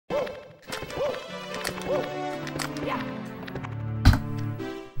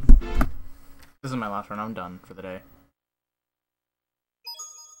This is my last run. I'm done for the day.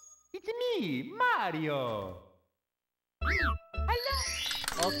 It's me, Mario. Hello.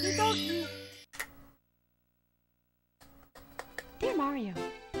 Okie dokie. Dear Mario,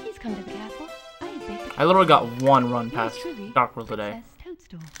 please come to the castle. I have baked a I literally got one run Yours past truly, Dark World today. Princess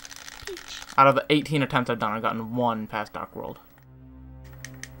Toadstool. Peach. Out of the 18 attempts I've done, I've gotten one past Dark World.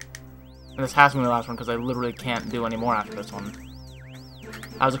 And this has to be my last one because I literally can't do any more after this one.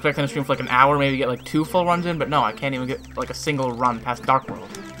 I was expecting to stream for like an hour, maybe get like 2 full runs in, but no, I can't even get like a single run past Dark World.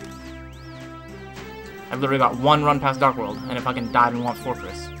 I've literally got one run past Dark World, and if I can dive in Womp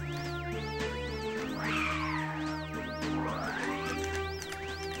Fortress.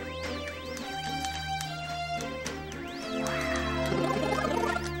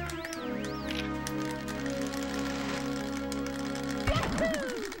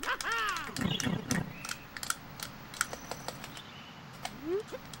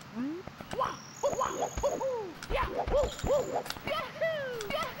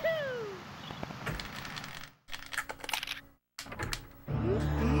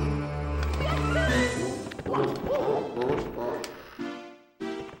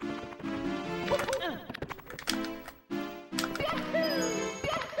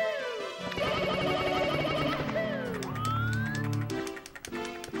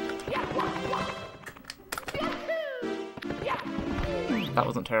 That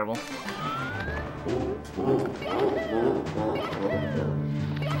wasn't terrible.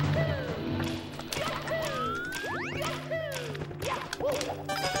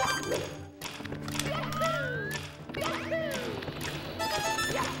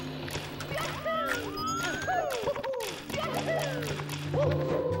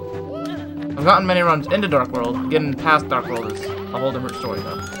 I've gotten many runs into Dark World. Getting past Dark World is a whole different story,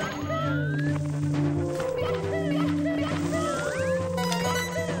 though.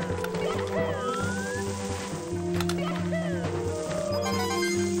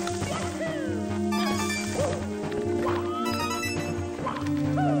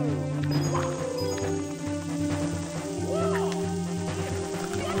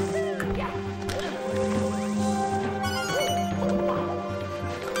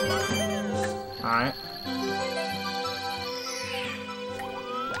 Alright.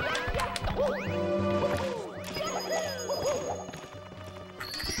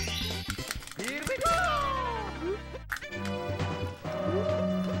 Here we go.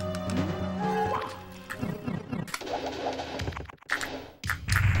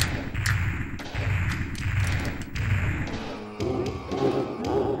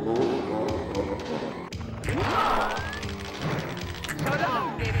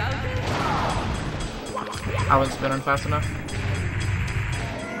 I wasn't spinning fast enough.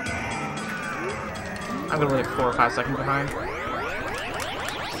 I'm gonna be like 4 or 5 seconds behind.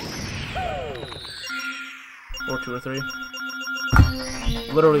 Or 2 or 3.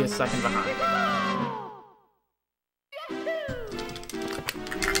 Literally a second behind.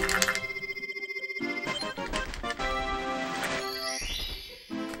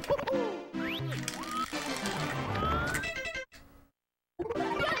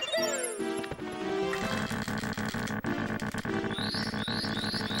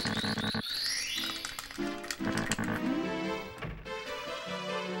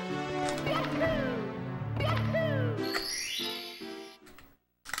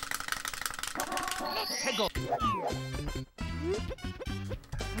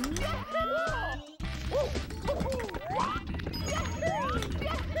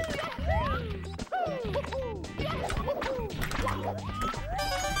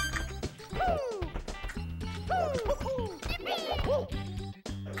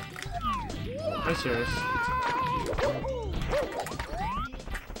 Are you serious?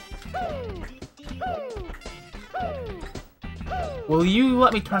 Will you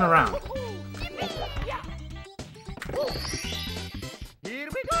let me turn around? Here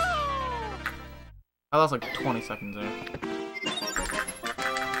we go. I lost like 20 seconds there.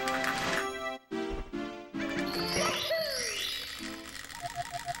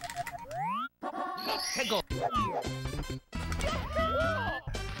 Go.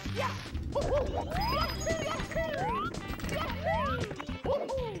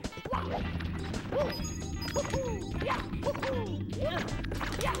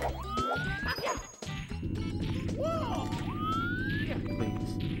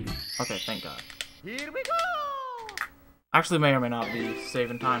 Please. Okay, thank God. Here we go. Actually, may or may not be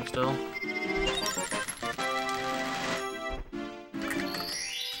saving time still.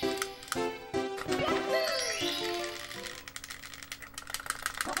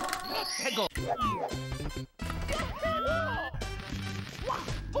 Go.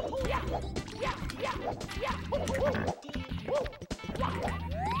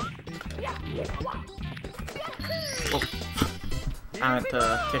 Oh. I meant to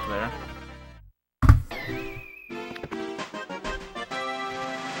kick there.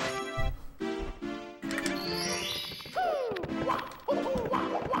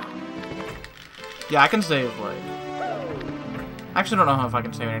 Yeah, I can save, like... I actually don't know if I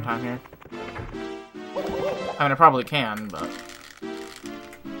can save any time here. I mean, I probably can, but...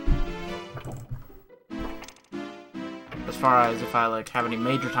 As far as if I, like, have any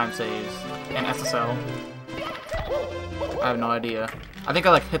major time saves in SSL, I have no idea. I think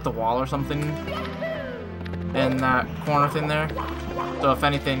I, like, hit the wall or something in that corner thing there. So if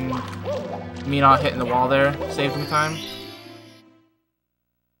anything, me not hitting the wall there saved me time.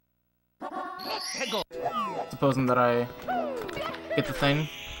 Supposing that I get the thing.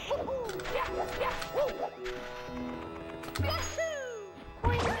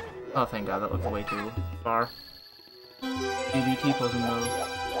 Oh, thank God, that looked way too far. DVT posing those.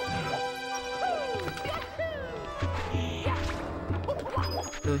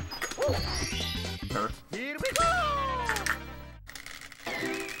 Really? Sure. Here we go!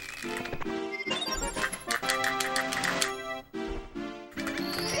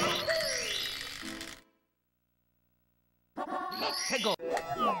 Go.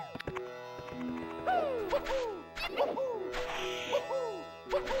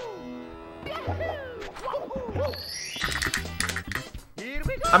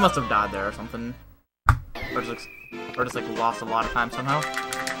 I must have died there or something. Or just like lost a lot of time somehow.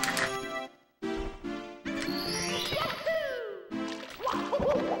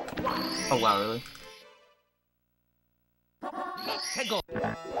 Oh wow, really? Go.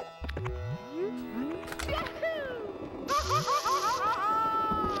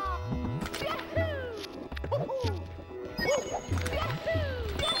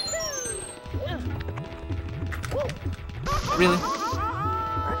 Really?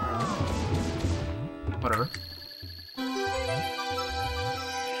 Whatever.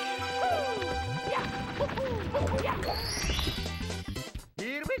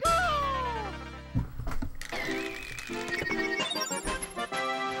 Here we go!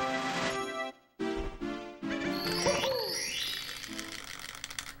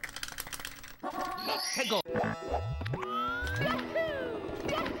 Go.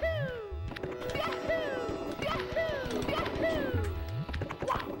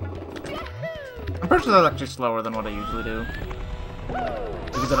 I'm pretty sure that's actually slower than what I usually do.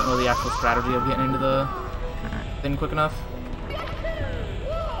 Because I don't know the actual strategy of getting into the thing quick enough.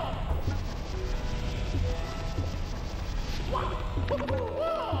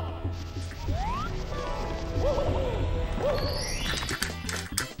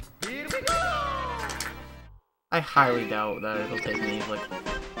 I highly doubt that it'll take me like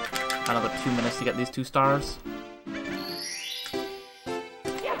another 2 minutes to get these 2 stars.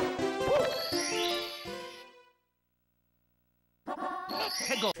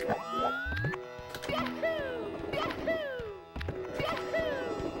 Go.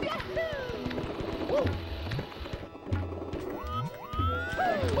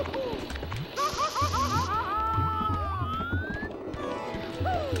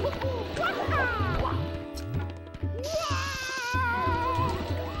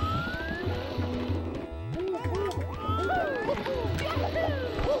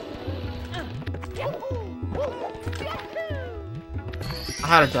 I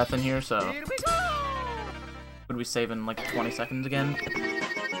had a death in here, so would we save in like 20 seconds again?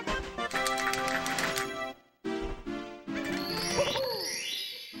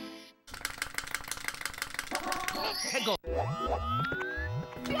 Go.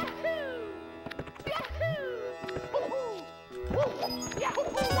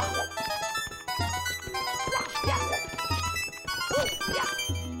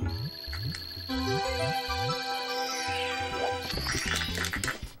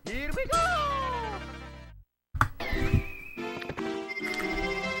 Here we go!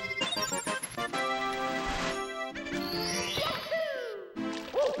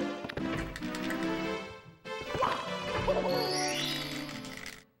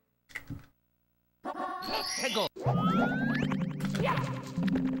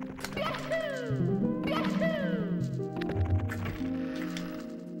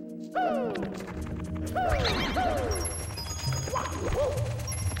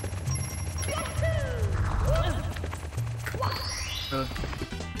 Go.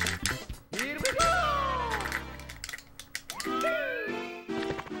 Here we go!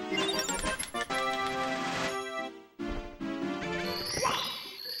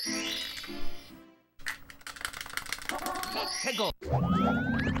 Go.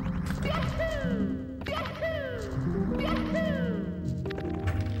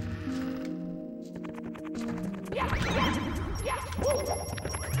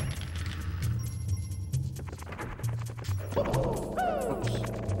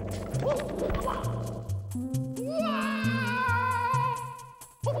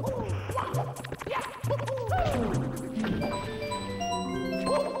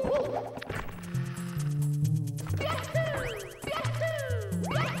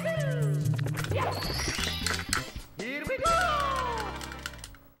 Here we go!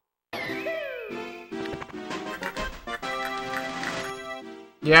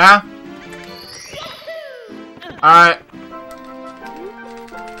 Yeah? Alright.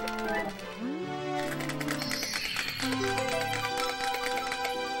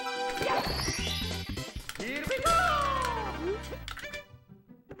 Here we go!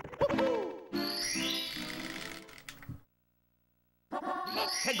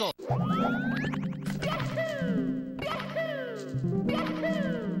 Let's go!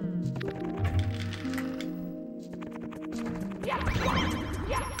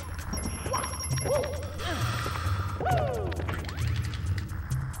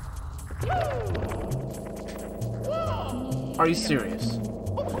 Are you serious?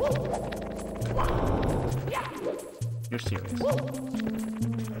 You're serious.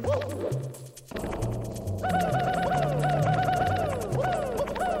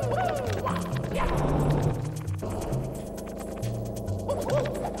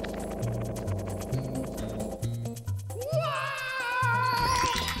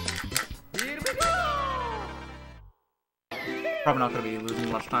 Here we go! Probably not gonna be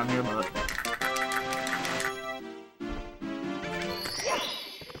losing much time here, but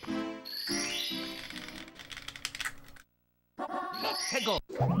Let's go!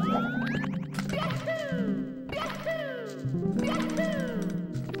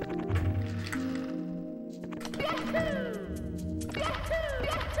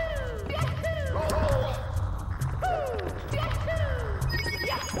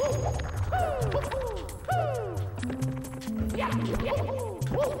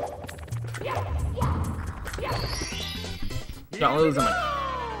 don't lose in like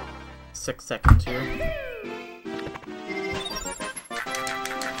 6 seconds here.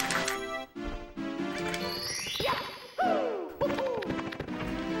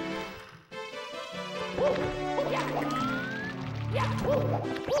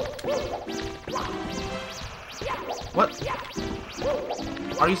 What?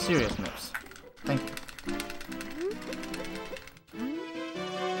 Are you serious, Nips? Thank you.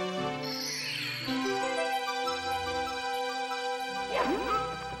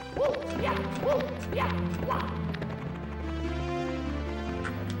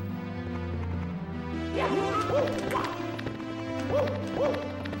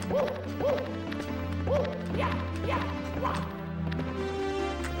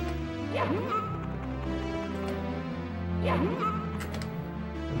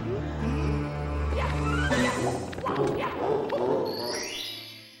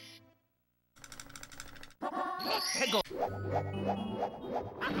 Let's go!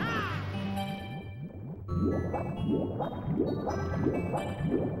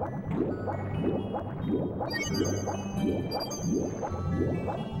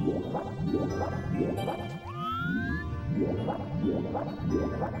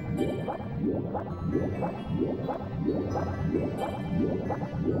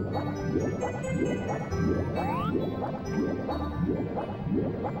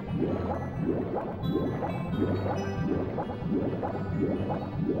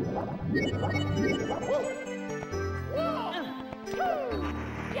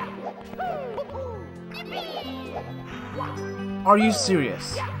 Are you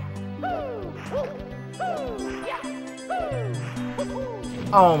serious?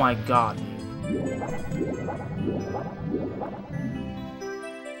 Oh my god.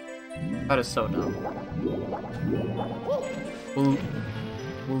 That is so dumb.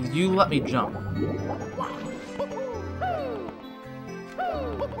 Will you let me jump?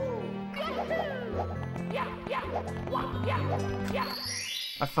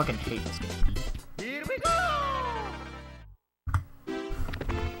 I fucking hate this game. Here we go!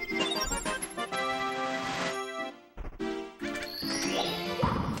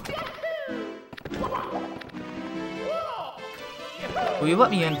 Will you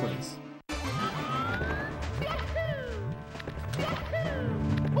let me in, please?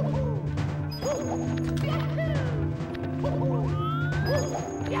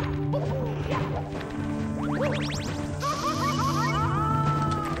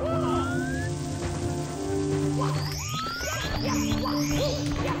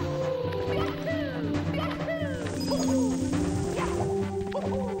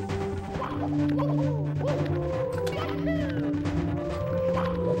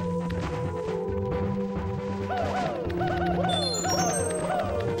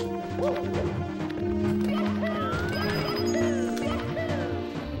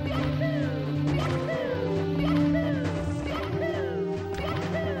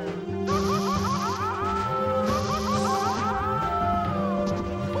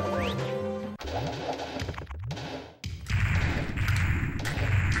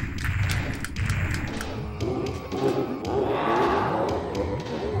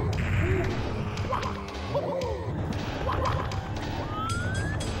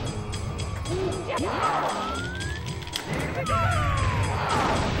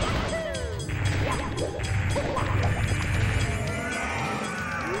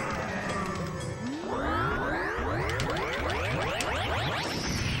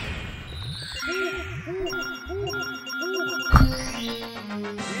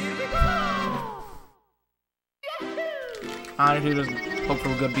 decided to just hope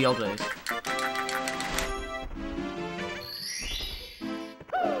for good BLJs.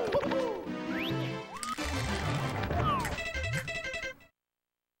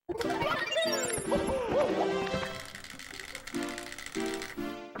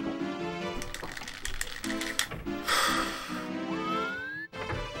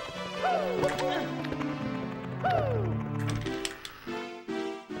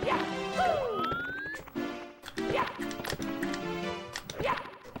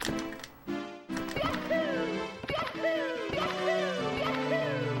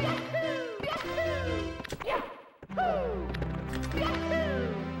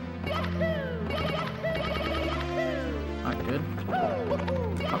 Not good.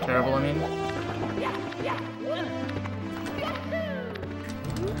 Not terrible, I mean.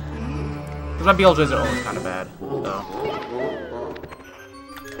 Because my BLJs are always kind of bad, so.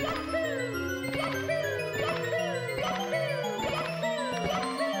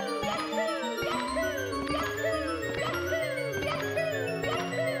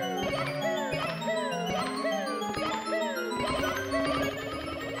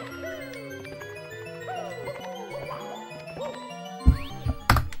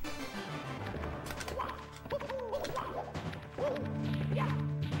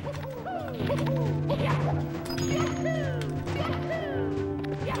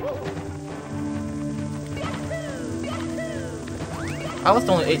 I lost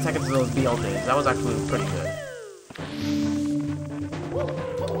only 8 seconds of those BLJs. That was actually pretty good.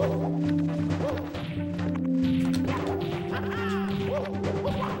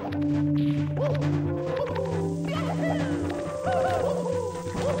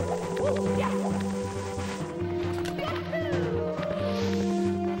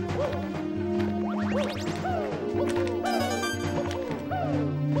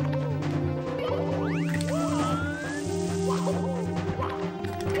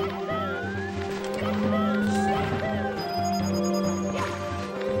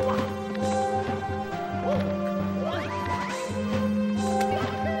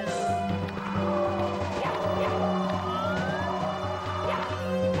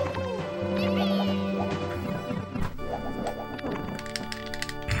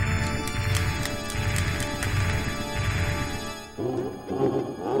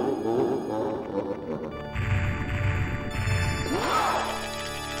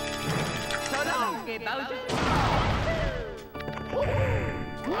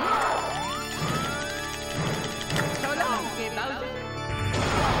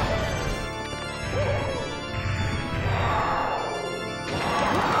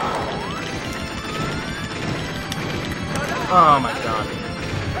 Oh my god.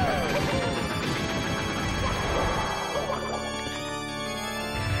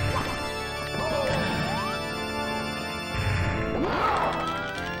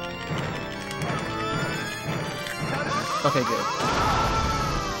 Okay, good.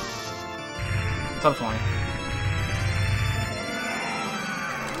 Top 20.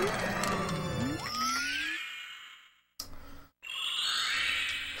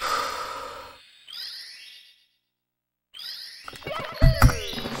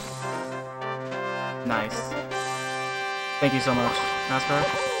 Nice. Thank you so much, NASCAR.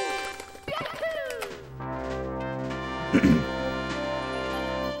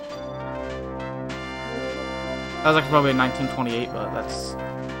 That was like probably 1928, but that's...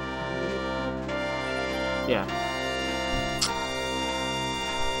 yeah.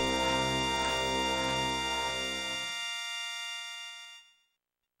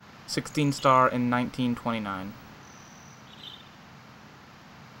 $16 star in 1929.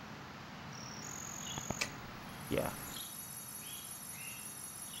 Yeah.